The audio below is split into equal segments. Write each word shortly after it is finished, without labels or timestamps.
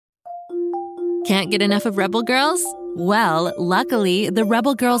Can't get enough of Rebel Girls? Well, luckily, the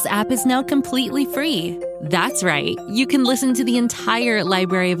Rebel Girls app is now completely free. That's right. You can listen to the entire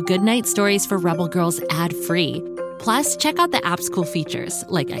library of goodnight stories for Rebel Girls ad-free. Plus, check out the app's cool features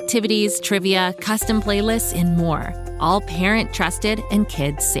like activities, trivia, custom playlists, and more. All parent-trusted and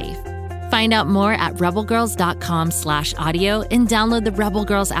kids-safe. Find out more at rebelgirls.com/audio and download the Rebel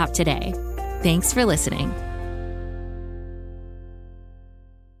Girls app today. Thanks for listening.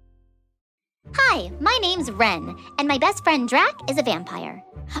 Hi, my name's Ren, and my best friend Drac is a vampire.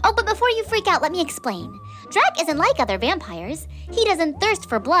 Oh, but before you freak out, let me explain. Drac isn't like other vampires. He doesn't thirst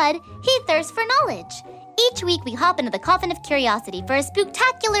for blood, he thirsts for knowledge. Each week we hop into the Coffin of Curiosity for a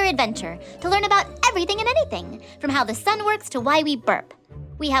spooktacular adventure to learn about everything and anything, from how the sun works to why we burp.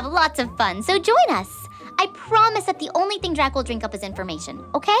 We have lots of fun, so join us. I promise that the only thing Drac will drink up is information,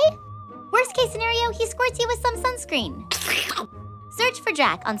 okay? Worst case scenario, he squirts you with some sunscreen. Search for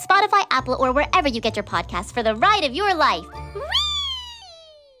Drac on Spotify, Apple, or wherever you get your podcasts for the ride of your life. Whee!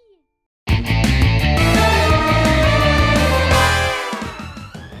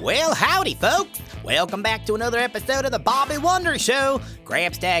 Well, howdy, folks. Welcome back to another episode of the Bobby Wonder Show.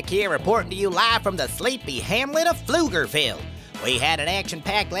 Grabstack here, reporting to you live from the sleepy hamlet of Pflugerville. We had an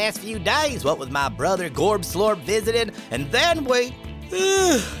action-packed last few days, what with my brother Gorb Slorp visiting, and then we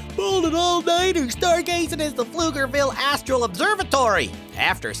pulled an all-nighter stargazing at the Pflugerville Astral Observatory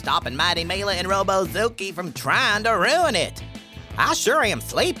after stopping Mighty Mila and Robozuki from trying to ruin it. I sure am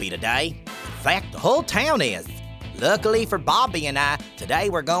sleepy today. In fact, the whole town is. Luckily for Bobby and I, today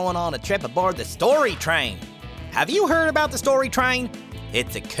we're going on a trip aboard the Story Train. Have you heard about the Story Train?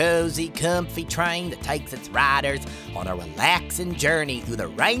 It's a cozy, comfy train that takes its riders on a relaxing journey through the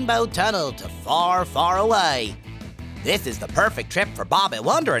Rainbow Tunnel to far, far away. This is the perfect trip for Bobby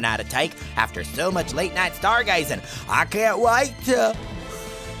Wonder and I to take after so much late-night stargazing. I can't wait to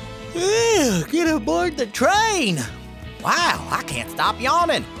get aboard the train. Wow, I can't stop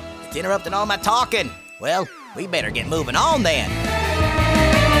yawning. It's interrupting all my talking. Well, we better get moving on then.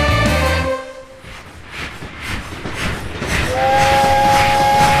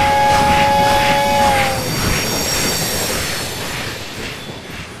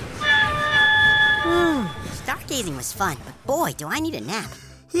 Stargazing was fun, but boy, do I need a nap.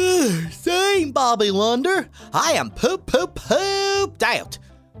 Same, Bobby Wonder. I am pooped out.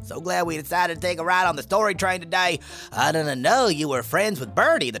 So glad we decided to take a ride on the Story Train today. I didn't know you were friends with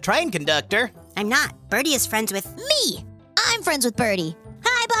Birdie, the train conductor. I'm not. Birdie is friends with me. I'm friends with Birdie.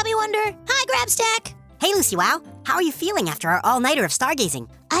 Hi, Bobby Wonder. Hi, Grabstack. Hey, Lucy Wow. How are you feeling after our all-nighter of stargazing?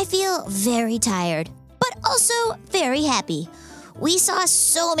 I feel very tired, but also very happy. We saw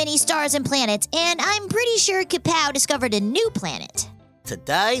so many stars and planets, and I'm pretty sure Kapow discovered a new planet.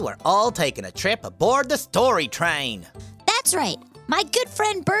 Today, we're all taking a trip aboard the Story Train. That's right. My good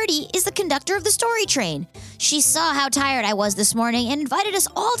friend Birdie is the conductor of the Story Train. She saw how tired I was this morning and invited us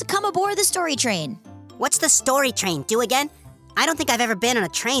all to come aboard the Story Train. What's the Story Train? Do again? I don't think I've ever been on a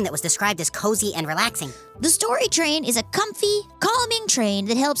train that was described as cozy and relaxing. The Story Train is a comfy, calming train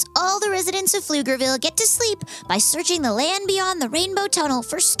that helps all the residents of Pflugerville get to sleep by searching the land beyond the Rainbow Tunnel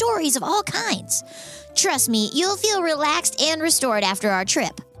for stories of all kinds. Trust me, you'll feel relaxed and restored after our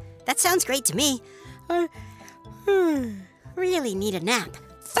trip. That sounds great to me. Really need a nap.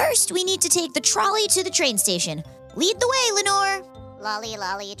 First, we need to take the trolley to the train station. Lead the way, Lenore. Lolly,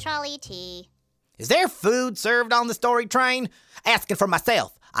 lolly, trolley tea. Is there food served on the Story Train? Asking for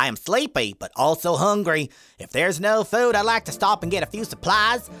myself. I am sleepy, but also hungry. If there's no food, I'd like to stop and get a few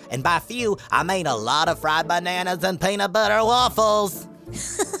supplies. And by few, I mean a lot of fried bananas and peanut butter waffles.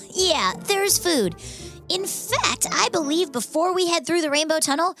 Yeah, there's food. In fact, I believe before we head through the Rainbow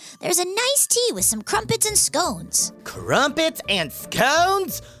Tunnel, there's a nice tea with some crumpets and scones. Crumpets and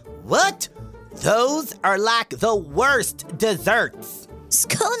scones? What? Those are like the worst desserts.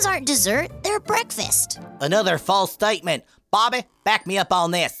 Scones aren't dessert, they're breakfast. Another false statement. Bobby, back me up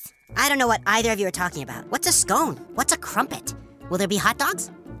on this. I don't know what either of you are talking about. What's a scone? What's a crumpet? Will there be hot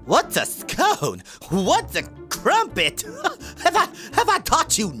dogs? What's a scone? What's a crumpet? Have I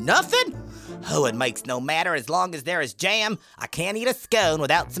taught you nothing? Oh, it makes no matter as long as there is jam. I can't eat a scone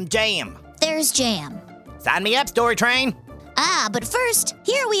without some jam. There's jam. Sign me up, Story Train. But first,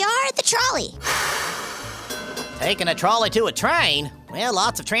 here we are at the trolley. Taking a trolley to a train? Well,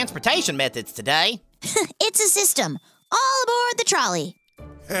 lots of transportation methods today. It's a system. All aboard the trolley.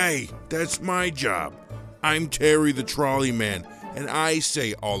 Hey, that's my job. I'm Terry the Trolley Man, and I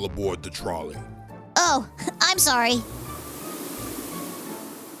say all aboard the trolley. Oh, I'm sorry.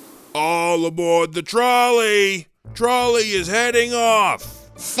 All aboard the trolley! Trolley is heading off!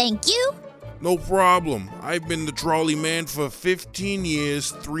 Thank you. No problem. I've been the trolley man for 15 years,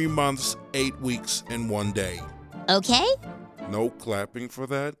 3 months, 8 weeks, and 1 day. Okay? No clapping for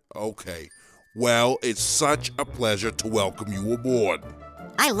that? Okay. Well, it's such a pleasure to welcome you aboard.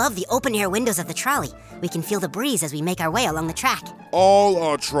 I love the open-air windows of the trolley. We can feel the breeze as we make our way along the track. All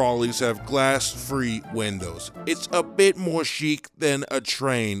our trolleys have glass-free windows. It's a bit more chic than a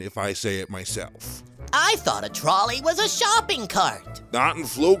train, if I say it myself. I thought a trolley was a shopping cart. Not in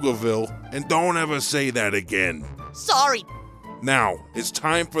Pflugerville, and don't ever say that again. Sorry. Now, it's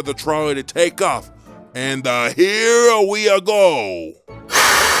time for the trolley to take off, and here we go.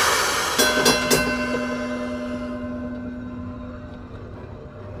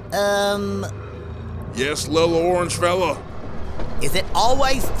 Yes, little orange fella? Is it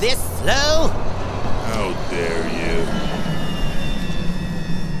always this slow? How dare you?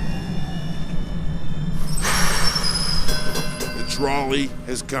 The trolley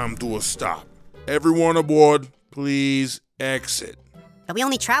has come to a stop. Everyone aboard, please exit. But we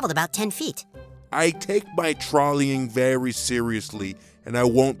only traveled about 10 feet. I take my trolleying very seriously, and I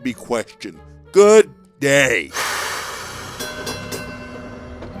won't be questioned. Good day.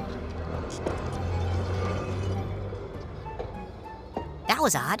 That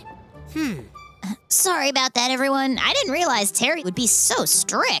was odd. Sorry about that, everyone. I didn't realize Terry would be so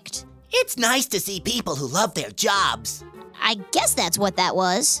strict. It's nice to see people who love their jobs. I guess that's what that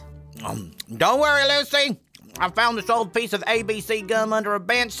was. Don't worry, Lucy. I found this old piece of ABC gum under a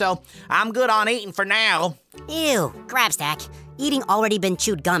bench, so I'm good on eating for now. Ew, Grabstack. Eating already been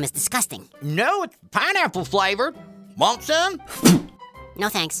chewed gum is disgusting. No, it's pineapple flavored. Want some? No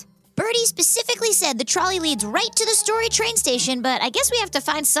thanks. Birdie specifically said the trolley leads right to the Story train station, but I guess we have to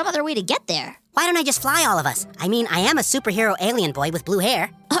find some other way to get there. Why don't I just fly all of us? I mean, I am a superhero alien boy with blue hair.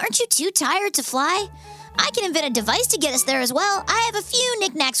 Aren't you too tired to fly? I can invent a device to get us there as well. I have a few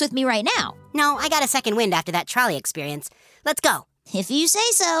knickknacks with me right now. No, I got a second wind after that trolley experience. Let's go. If you say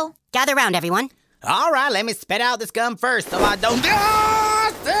so. Gather round, everyone. All right, let me spit out this gum first so I don't...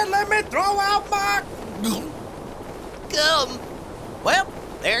 Then let me throw out my... gum. Well,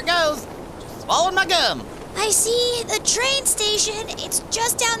 there it goes. Just swallowed my gum. I see the train station. It's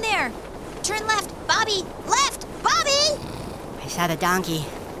just down there. Turn left, Bobby. Left, Bobby! I saw the donkey.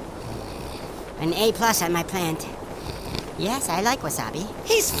 An A+ at my plant. Yes, I like wasabi.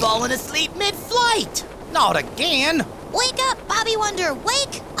 He's fallen asleep mid-flight. Not again. Wake up, Bobby Wonder.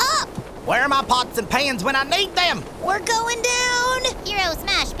 Wake up! Where are my pots and pans when I need them? We're going down. Hero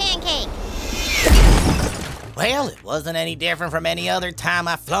smash pancake. Well, it wasn't any different from any other time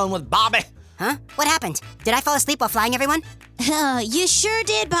I've flown with Bobby. Huh? What happened? Did I fall asleep while flying, everyone? You sure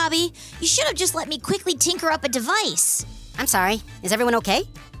did, Bobby. You should have just let me quickly tinker up a device. I'm sorry. Is everyone okay?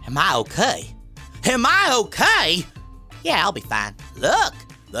 Am I okay? Am I okay? Yeah, I'll be fine. Look,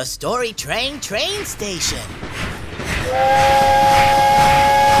 the Story train station.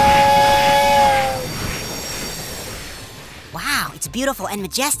 Wow, it's beautiful and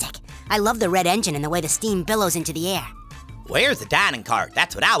majestic. I love the red engine and the way the steam billows into the air. Where's the dining cart?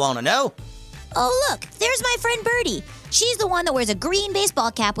 That's what I want to know. Oh, look, there's my friend Birdie. She's the one that wears a green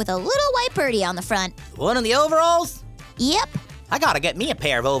baseball cap with a little white birdie on the front. One of the overalls? Yep. I gotta get me a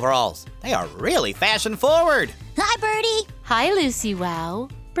pair of overalls. They are really fashion forward. Hi, Birdie. Hi, Lucy Wow.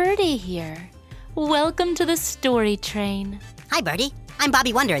 Birdie here. Welcome to the Story train. Hi, Birdie. I'm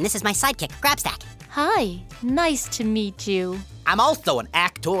Bobby Wonder, and this is my sidekick, Grabstack. Hi, nice to meet you. I'm also an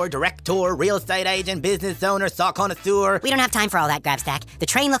actor, director, real estate agent, business owner, saw connoisseur. We don't have time for all that, Grabstack. The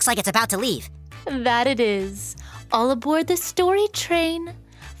train looks like it's about to leave. That it is. All aboard the Story train.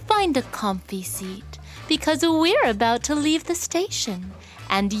 Find a comfy seat, because we're about to leave the station.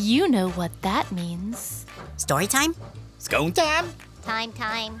 And you know what that means. Story time? Scone time?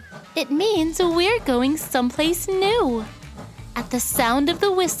 Time. It means we're going someplace new. At the sound of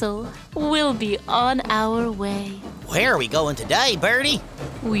the whistle, we'll be on our way. Where are we going today, Birdie?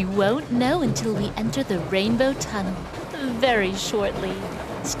 We won't know until we enter the Rainbow Tunnel, very shortly.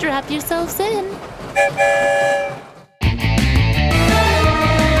 Strap yourselves in.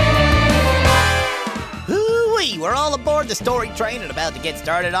 Hoo-wee, we're all aboard the Story train and about to get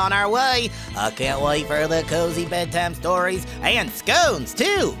started on our way. I can't wait for the cozy bedtime stories and scones,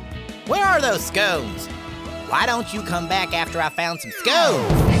 too. Where are those scones? Why don't you come back after I found some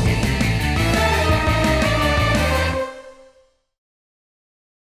scones?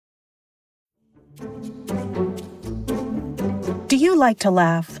 Do you like to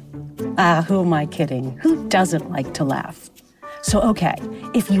laugh? Who am I kidding? Who doesn't like to laugh? So, okay,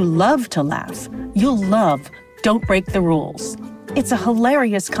 if you love to laugh, you'll love Don't Break the Rules. It's a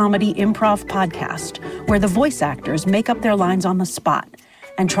hilarious comedy improv podcast where the voice actors make up their lines on the spot,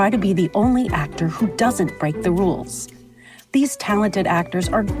 and try to be the only actor who doesn't break the rules. These talented actors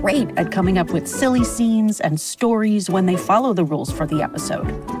are great at coming up with silly scenes and stories when they follow the rules for the episode.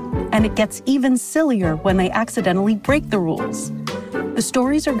 And it gets even sillier when they accidentally break the rules. The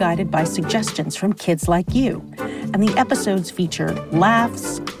stories are guided by suggestions from kids like you, and the episodes feature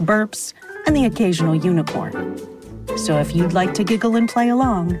laughs, burps, and the occasional unicorn. So if you'd like to giggle and play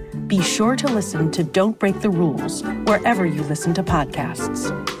along, be sure to listen to Don't Break the Rules wherever you listen to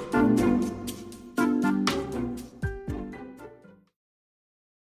podcasts.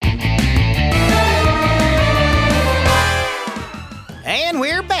 And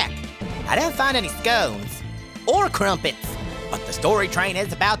we're back. I didn't find any scones or crumpets, but the story train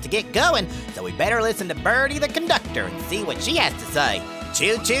is about to get going, so we better listen to Birdie the conductor and see what she has to say.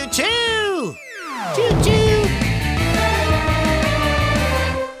 Choo choo choo! Choo choo!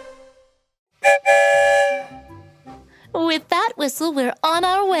 With that whistle, we're on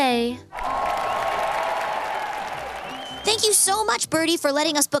our way. Thank you so much, Birdie, for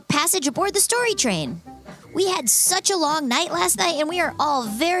letting us book passage aboard the story train. We had such a long night last night, and we are all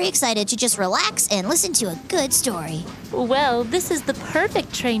very excited to just relax and listen to a good story. Well, this is the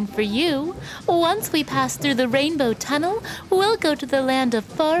perfect train for you. Once we pass through the Rainbow Tunnel, we'll go to the land of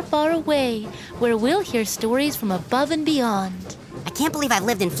far, far away, where we'll hear stories from above and beyond. I can't believe I've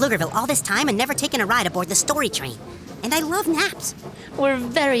lived in Pflugerville all this time and never taken a ride aboard the story train. And I love naps. We're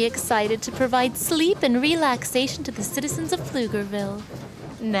very excited to provide sleep and relaxation to the citizens of Pflugerville.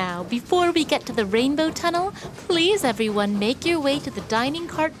 Now, before we get to the Rainbow Tunnel, please everyone make your way to the dining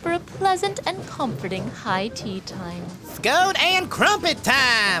cart for a pleasant and comforting high tea time. Scone and crumpet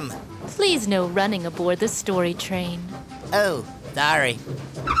time! Please no running aboard the story train. Oh, sorry.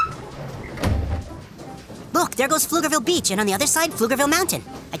 Look, there goes Pflugerville Beach, and on the other side, Pflugerville Mountain.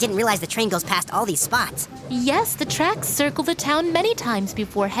 I didn't realize the train goes past all these spots. Yes, the tracks circle the town many times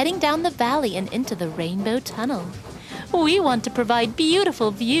before heading down the valley and into the Rainbow Tunnel. We want to provide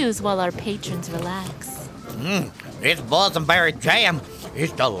beautiful views while our patrons relax. This bosamberry jam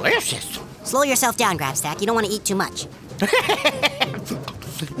is delicious. Slow yourself down, Grabstack. You don't want to eat too much.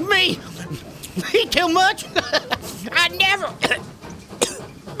 Me? Eat too much? I never...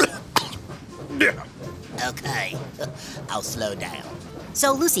 Okay, I'll slow down.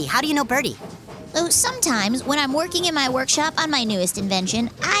 So, Lucy, how do you know Birdie? Oh, sometimes when I'm working in my workshop on my newest invention,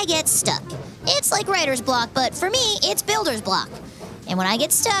 I get stuck. It's like writer's block, but for me, it's builder's block. And when I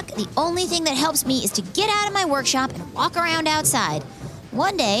get stuck, the only thing that helps me is to get out of my workshop and walk around outside.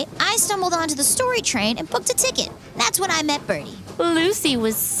 One day, I stumbled onto the story train and booked a ticket. That's when I met Birdie. Lucy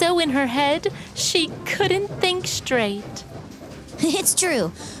was so in her head, she couldn't think straight. It's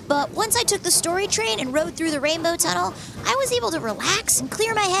true, but once I took the story train and rode through the Rainbow Tunnel, I was able to relax and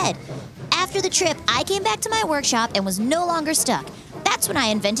clear my head. After the trip, I came back to my workshop and was no longer stuck. That's when I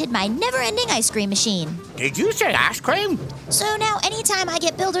invented my never-ending ice cream machine. Did you say ice cream? So now anytime I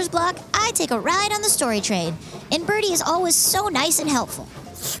get builder's block, I take a ride on the story train. And Birdie is always so nice and helpful.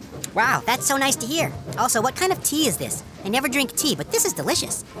 Wow, that's so nice to hear. Also, what kind of tea is this? I never drink tea, but this is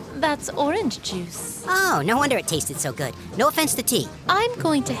delicious. That's orange juice. Oh, no wonder it tasted so good. No offense to tea. I'm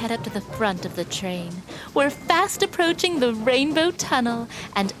going to head up to the front of the train. We're fast approaching the Rainbow Tunnel,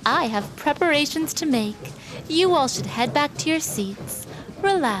 and I have preparations to make. You all should head back to your seats,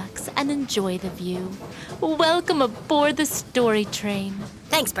 relax, and enjoy the view. Welcome aboard the story train.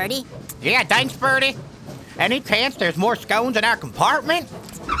 Thanks, Birdie. Yeah, thanks, Birdie. Any chance there's more scones in our compartment?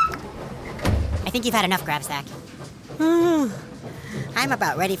 I think you've had enough, Grabstack. I'm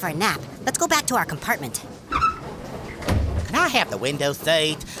about ready for a nap. Let's go back to our compartment. Can I have the window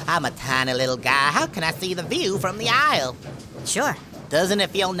seat? I'm a tiny little guy. How can I see the view from the aisle? Sure. Doesn't it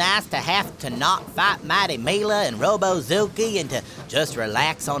feel nice to have to not fight Mighty Mila and Robozuki and to just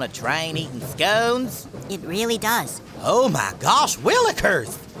relax on a train eating scones? It really does. Oh my gosh,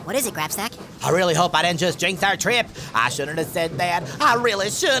 Willikers! What is it, Grabstack? I really hope I didn't just jinx our trip. I shouldn't have said that. I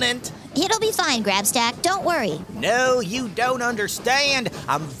really shouldn't. It'll be fine, Grabstack. Don't worry. No, you don't understand.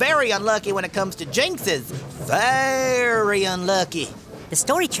 I'm very unlucky when it comes to jinxes. Very unlucky. The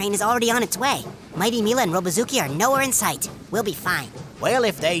story train is already on its way. Mighty Mila and Robozuki are nowhere in sight. We'll be fine. Well,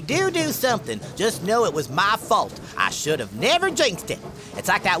 if they do something, just know it was my fault. I should have never jinxed it. It's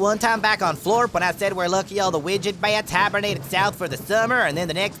like that one time back on Florp when I said we're lucky all the widget bats hibernated south for the summer, and then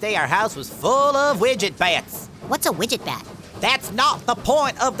the next day our house was full of widget bats. What's a widget bat? That's not the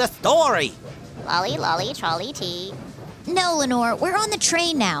point of the story. Lolly, lolly, trolley, tea. No, Lenore, we're on the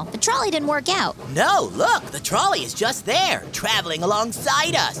train now. The trolley didn't work out. No, look, the trolley is just there, traveling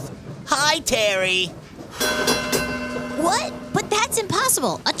alongside us. Hi, Terry. What? But that's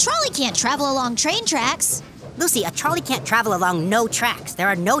impossible. A trolley can't travel along train tracks. Lucy, a trolley can't travel along no tracks. There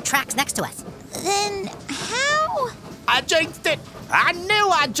are no tracks next to us. Then how? I jinxed it! I knew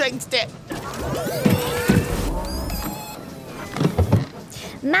I jinxed it!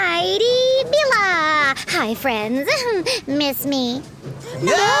 Mighty Mila! Hi, friends. Miss me?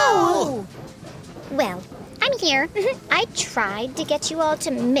 No! Well, I'm here. I tried to get you all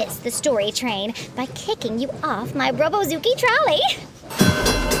to miss the story train by kicking you off my Robozuki trolley.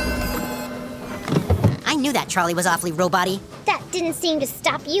 I knew that trolley was awfully robot-y. That didn't seem to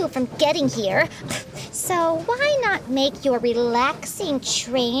stop you from getting here. So why not make your relaxing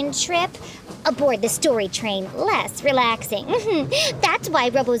train trip aboard the story train less relaxing? That's why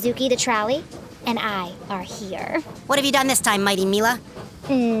Robozuki the trolley and I are here. What have you done this time, Mighty Mila?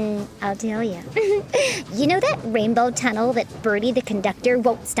 I'll tell you. You know that rainbow tunnel that Birdie the conductor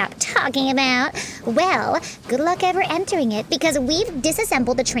won't stop talking about? Well, good luck ever entering it because we've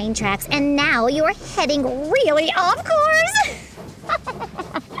disassembled the train tracks and now you're heading really off course.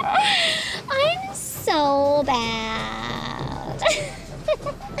 I'm so bad.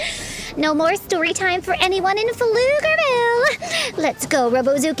 No more story time for anyone in Pflugerville. Let's go,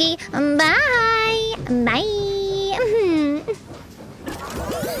 Robozuki. Bye. Bye.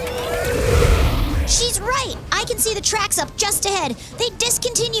 She's right. I can see the tracks up just ahead. They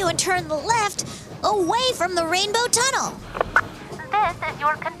discontinue and turn left away from the rainbow tunnel. This is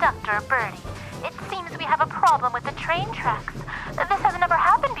your conductor, Birdie. It seems we have a problem with the train tracks. This has never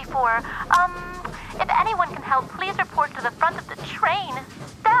happened before. If anyone can help, please report to the front of the train.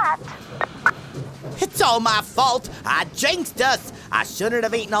 It's all my fault. I jinxed us. I shouldn't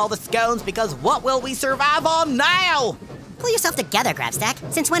have eaten all the scones because what will we survive on now? Pull yourself together,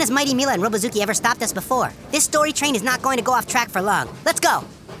 Grabstack. Since when has Mighty Mila and Robozuki ever stopped us before? This story train is not going to go off track for long. Let's go.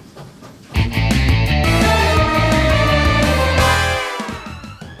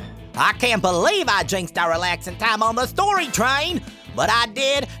 I can't believe I jinxed our relaxing time on the story train. But I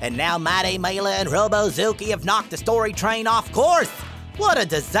did, and now Mighty Mila and Robozuki have knocked the story train off course. What a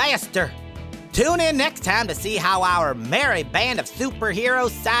disaster. Tune in next time to see how our merry band of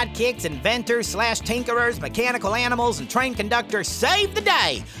superheroes, sidekicks, inventors / tinkerers, mechanical animals, and train conductors save the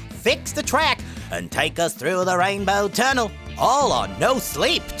day, fix the track, and take us through the rainbow tunnel, all on no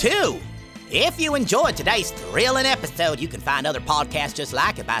sleep, too. If you enjoyed today's thrilling episode, you can find other podcasts just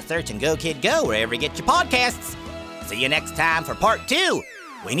like it by searching Go Kid Go wherever you get your podcasts. See you next time for part 2.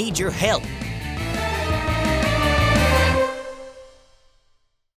 We need your help.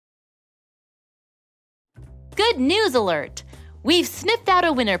 Good news alert! We've sniffed out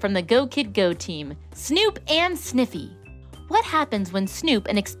a winner from the Go Kid Go team, Snoop and Sniffy. What happens when Snoop,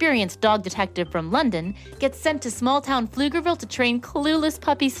 an experienced dog detective from London, gets sent to small-town Pflugerville to train clueless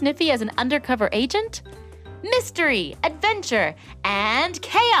puppy Sniffy as an undercover agent? Mystery, adventure, and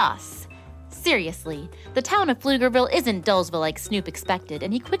chaos! Seriously, the town of Pflugerville isn't Dullsville like Snoop expected,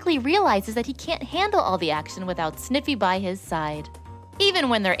 and he quickly realizes that he can't handle all the action without Sniffy by his side. Even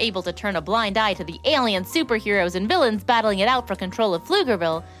when they're able to turn a blind eye to the alien superheroes and villains battling it out for control of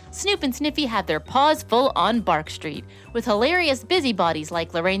Pflugerville, Snoop and Sniffy have their paws full on Bark Street, with hilarious busybodies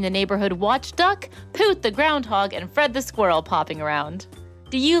like Lorraine the neighborhood watch duck, Poot the groundhog, and Fred the squirrel popping around.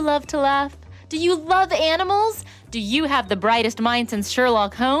 Do you love to laugh? Do you love animals? Do you have the brightest mind since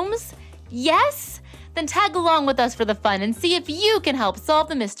Sherlock Holmes? Yes? Then tag along with us for the fun and see if you can help solve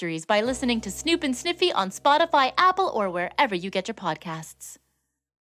the mysteries by listening to Snoop and Sniffy on Spotify, Apple, or wherever you get your podcasts.